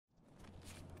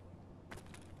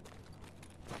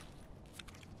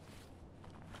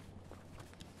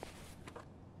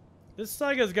This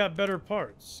Saiga's got better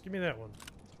parts. Give me that one.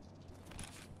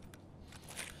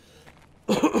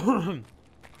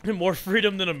 More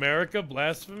freedom than America?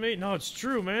 Blasphemy? No, it's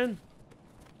true, man.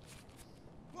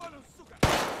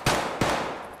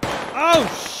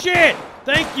 Oh, shit!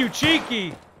 Thank you,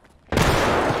 Cheeky!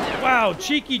 Wow,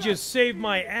 Cheeky just saved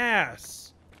my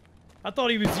ass. I thought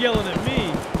he was yelling at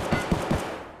me.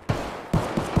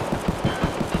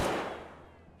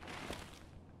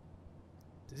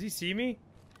 Does he see me?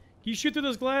 Can you shoot through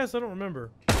this glass? I don't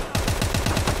remember.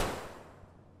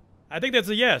 I think that's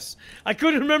a yes. I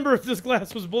couldn't remember if this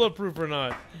glass was bulletproof or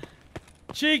not.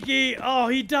 Cheeky! Oh,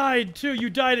 he died too. You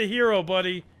died a hero,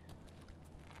 buddy.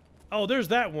 Oh, there's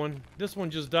that one. This one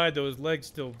just died though. His leg's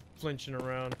still flinching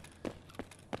around.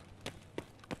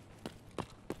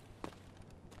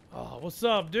 Oh, what's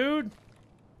up, dude?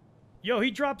 Yo,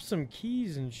 he dropped some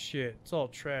keys and shit. It's all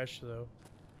trash though.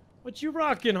 What you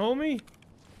rocking, homie?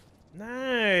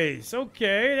 Nice.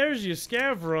 Okay, there's your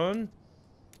scav run.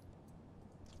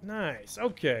 Nice.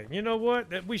 Okay, you know what?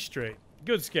 We straight.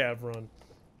 Good scav run.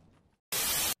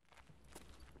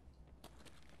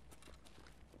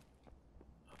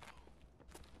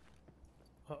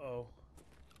 Uh-oh.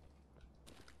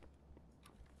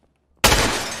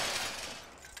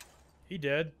 He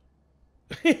dead.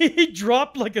 He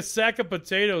dropped like a sack of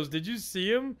potatoes. Did you see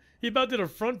him? He about did a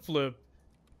front flip.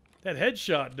 That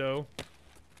headshot, though.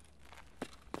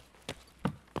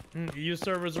 EU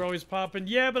servers are always popping.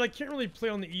 Yeah, but I can't really play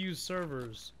on the EU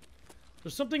servers.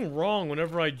 There's something wrong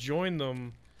whenever I join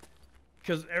them.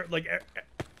 Because, like,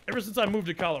 ever since I moved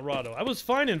to Colorado. I was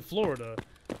fine in Florida.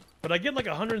 But I get like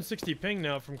 160 ping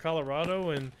now from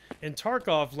Colorado. And in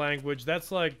Tarkov language,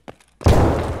 that's like...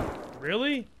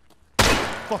 Really?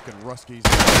 Fucking Ruskies.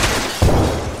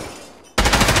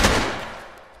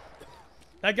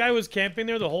 That guy was camping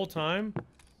there the whole time?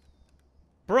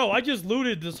 Bro, I just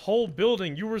looted this whole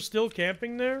building. You were still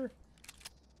camping there?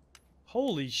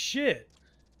 Holy shit.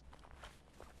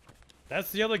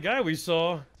 That's the other guy we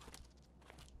saw.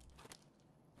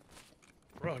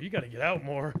 Bro, you gotta get out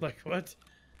more. Like, what?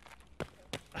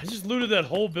 I just looted that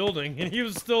whole building, and he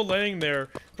was still laying there,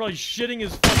 probably shitting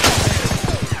his fucking pants.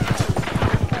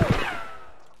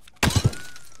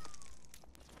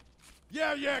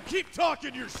 Yeah, keep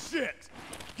talking your shit!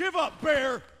 Give up,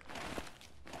 Bear!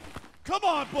 Come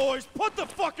on, boys, put the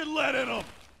fucking lead in them!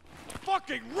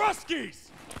 Fucking Ruskies!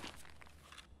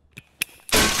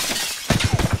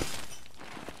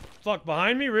 Fuck,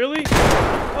 behind me? Really?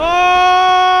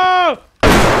 Oh!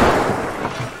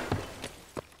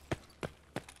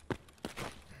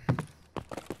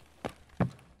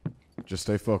 Just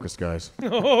stay focused, guys.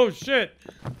 Oh, shit.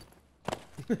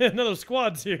 Another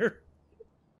squad's here.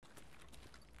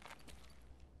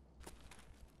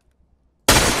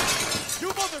 You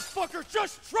motherfucker,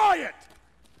 just try it!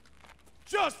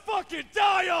 Just fucking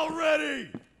die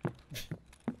already!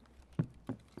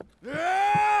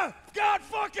 Yeah! God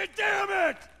fucking damn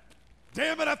it!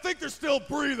 Damn it, I think they're still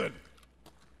breathing.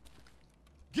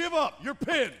 Give up, you're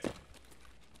pinned.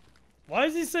 Why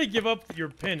does he say give up your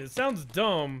pin? It sounds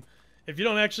dumb if you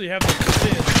don't actually have the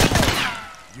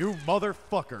pin. You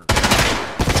motherfucker.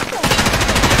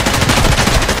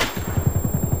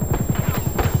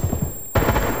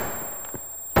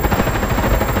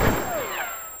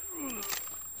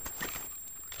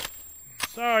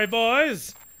 Sorry,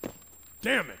 boys.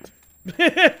 Damn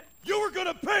it. You were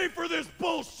gonna pay for this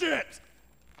bullshit!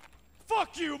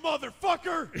 Fuck you,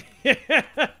 motherfucker!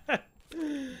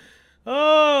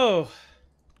 Oh.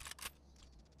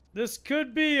 This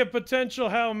could be a potential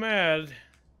how mad.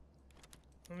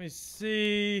 Let me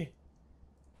see.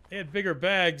 They had bigger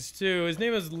bags, too. His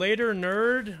name is Later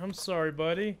Nerd. I'm sorry,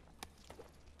 buddy.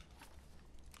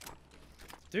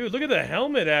 Dude, look at the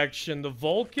helmet action. The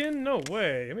Vulcan? No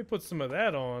way. Let me put some of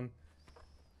that on.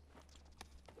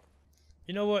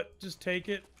 You know what? Just take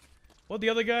it. What'd the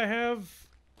other guy have?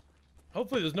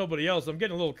 Hopefully there's nobody else. I'm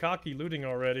getting a little cocky looting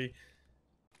already.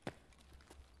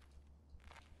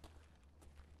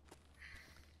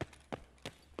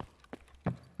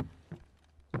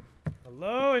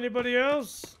 Hello? Anybody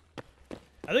else?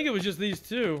 I think it was just these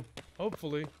two.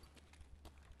 Hopefully.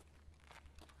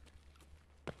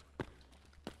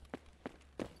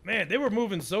 Man, they were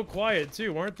moving so quiet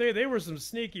too, weren't they? They were some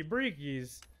sneaky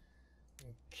breakies.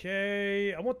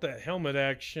 Okay, I want the helmet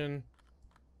action.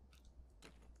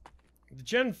 The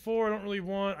Gen 4 I don't really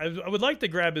want. I would like to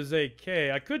grab his AK.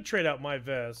 I could trade out my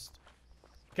vest.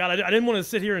 God, I didn't want to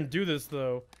sit here and do this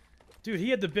though. Dude, he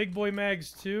had the big boy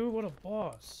mags too? What a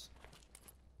boss.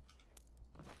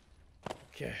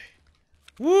 Okay.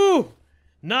 Woo!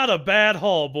 Not a bad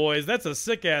haul, boys. That's a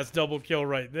sick-ass double kill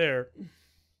right there.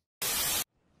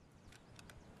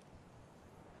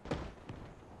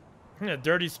 A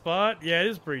dirty spot? Yeah, it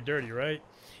is pretty dirty, right?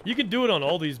 You can do it on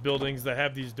all these buildings that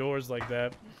have these doors like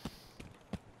that.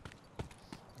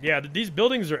 Yeah, these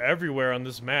buildings are everywhere on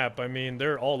this map. I mean,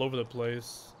 they're all over the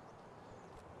place.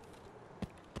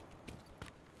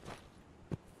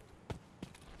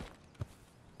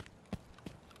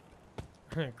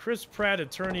 Chris Pratt,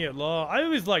 attorney at law. I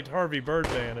always liked Harvey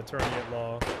Birdman, attorney at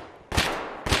law.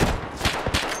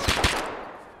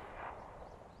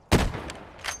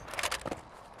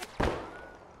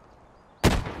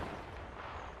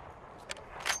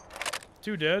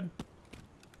 Two dead.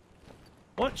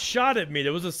 What shot at me?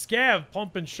 There was a scav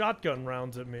pumping shotgun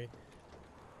rounds at me.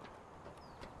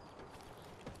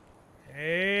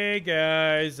 Hey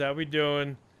guys, how we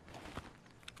doing?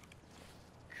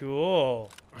 Cool.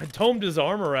 I domed his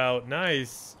armor out.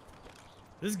 Nice.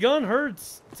 This gun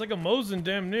hurts. It's like a Mosin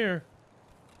damn near.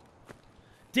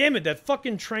 Damn it, that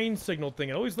fucking train signal thing.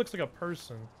 It always looks like a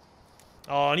person.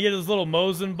 Oh, and he had his little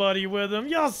Mosin buddy with him.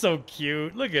 Y'all so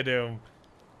cute. Look at him.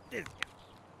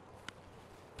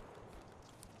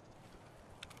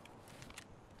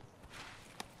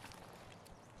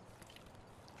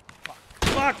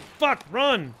 Fuck, fuck,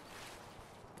 run!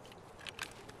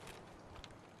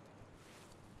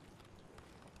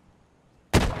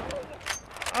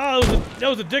 Oh, that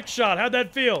was a dick shot. How'd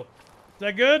that feel? Is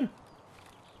that good?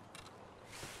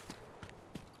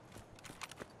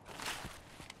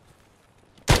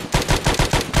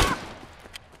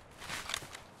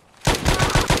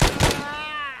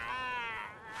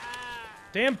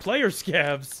 Damn player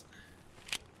scavs.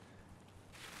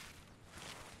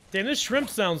 Damn, this shrimp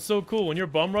sounds so cool when you're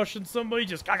bum rushing somebody.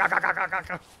 Just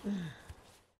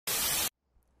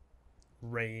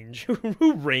range.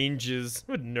 Who ranges?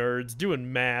 What nerds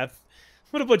doing math?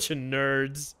 What a bunch of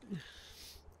nerds.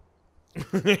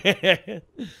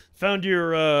 Found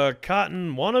your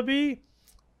cotton wannabe?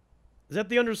 Is that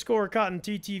the underscore cotton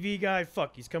TTV guy?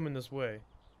 Fuck, he's coming this way.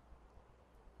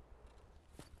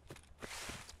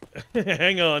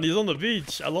 Hang on, he's on the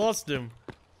beach. I lost him.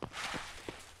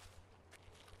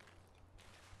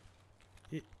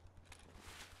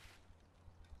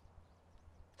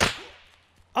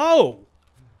 Oh!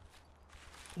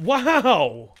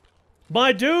 Wow!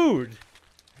 My dude!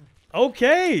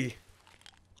 Okay!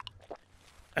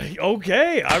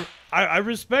 Okay, I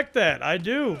respect that. I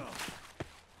do.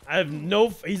 I have no...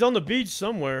 He's on the beach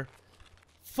somewhere.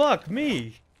 Fuck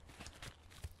me.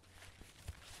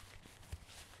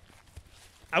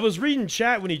 I was reading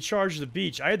chat when he charged the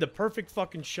beach. I had the perfect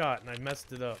fucking shot and I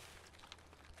messed it up.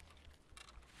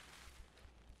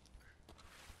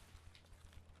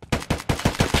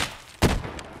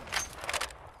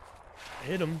 I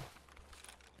hit him.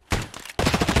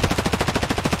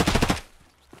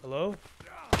 Hello?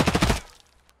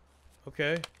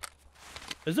 Okay.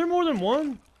 Is there more than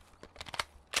one?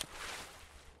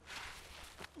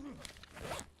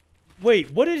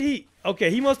 Wait, what did he...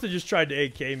 Okay, he must have just tried to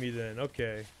AK me then.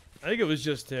 Okay. I think it was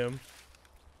just him.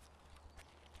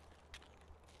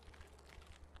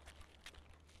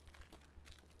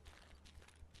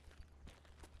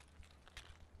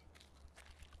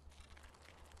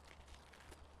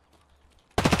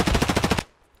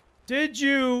 Did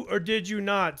you or did you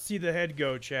not see the head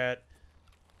go, chat?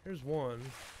 Here's one.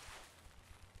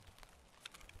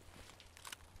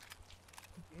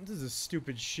 This is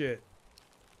stupid shit.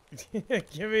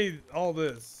 Give me all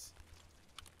this.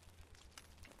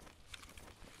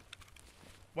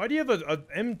 Why do you have a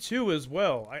M2 as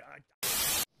well?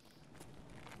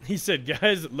 He said,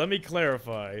 guys, let me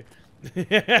clarify.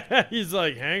 He's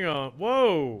like, hang on.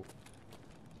 Whoa.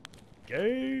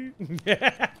 Okay.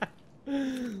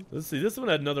 Let's see. This one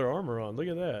had another armor on. Look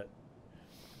at that.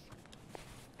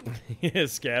 Yeah,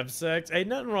 scav sex. Hey,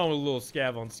 nothing wrong with a little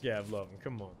scav on scav loving.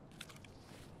 Come on.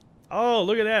 Oh,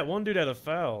 look at that. One dude had a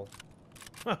foul.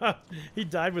 He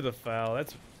died with a foul.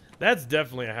 That's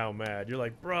definitely a how mad. You're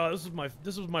like, bro,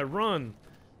 this was my run.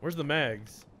 Where's the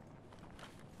mags?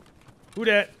 Who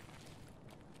dat?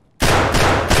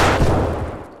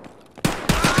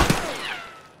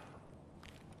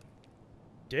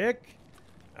 Dick?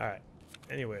 Alright.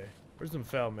 Anyway, where's them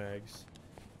foul mags?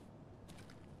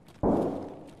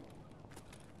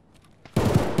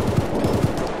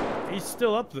 He's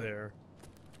still up there.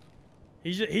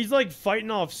 He's like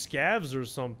fighting off scavs or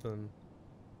something.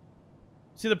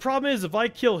 See, the problem is if I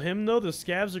kill him though, the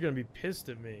scavs are gonna be pissed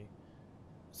at me.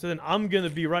 So then I'm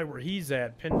gonna be right where he's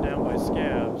at, pinned down by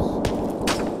scavs.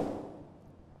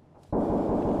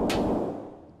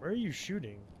 Where are you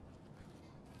shooting?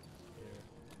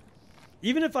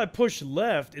 Even if I push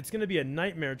left, it's gonna be a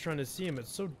nightmare trying to see him.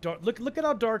 It's so dark. Look at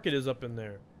how dark it is up in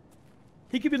there.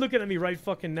 He could be looking at me right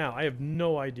fucking now. I have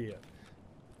no idea.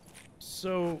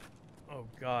 so... Oh,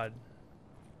 God.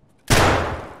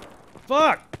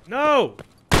 Fuck! No!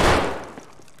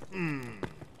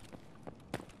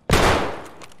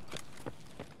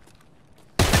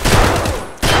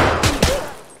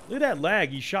 Look at that lag.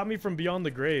 He shot me from beyond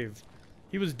the grave.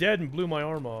 He was dead and blew my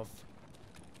arm off.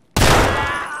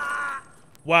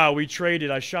 Wow, we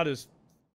traded. I shot his